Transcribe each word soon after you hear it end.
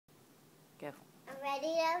Go. I'm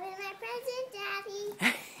ready to open my present,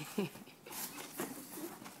 Daddy.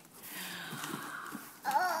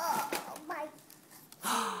 Oh, my.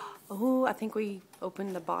 Oh, I think we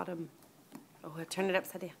opened the bottom. Oh, turn it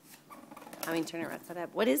upside down. Turn it right side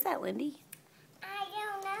up. What is that, Lindy? I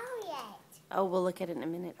don't know yet. Oh, we'll look at it in a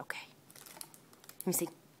minute. Okay. Let me see.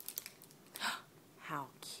 How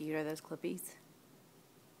cute are those Clippies?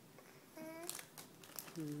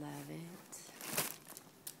 Love it.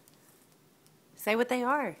 Say what they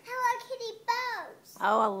are. Hello Kitty bows.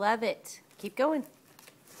 Oh, I love it. Keep going.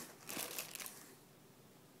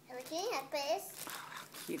 Hello Kitty necklace. Oh, how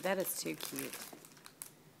cute. That is too cute.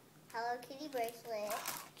 Hello Kitty bracelet.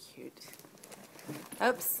 Oh, cute.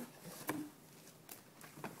 Oops.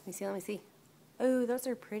 Let me see, let me see. Oh, those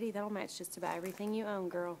are pretty. That'll match just about everything you own,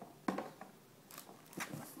 girl.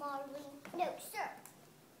 Marley. No, sir.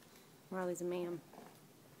 Marley's a ma'am.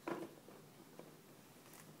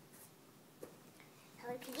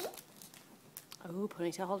 Hello Kitty. Oh,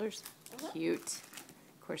 ponytail holders. Mm-hmm. Cute.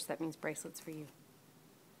 Of course, that means bracelets for you.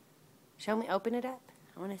 Show me. Open it up.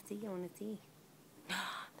 I want to see. I want to see.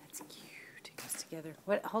 That's cute. It goes together.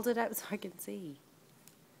 What? Hold it up so I can see.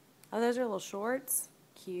 Oh, those are little shorts.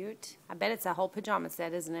 Cute. I bet it's a whole pajama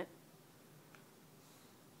set, isn't it?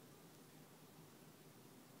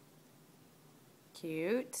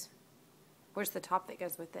 Cute. Where's the top that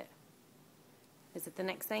goes with it? Is it the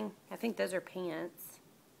next thing? I think those are pants.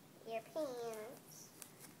 Your pants.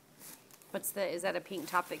 Is that a pink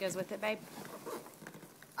top that goes with it, babe?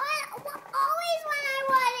 Always when I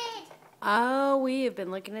wanted. Oh, we have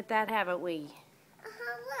been looking at that, haven't we?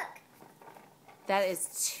 Look. That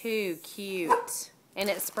is too cute. And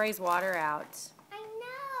it sprays water out. I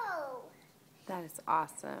know. That is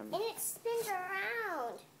awesome. And it spins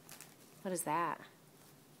around. What is that?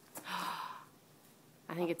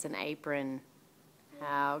 I think it's an apron.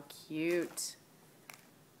 How cute.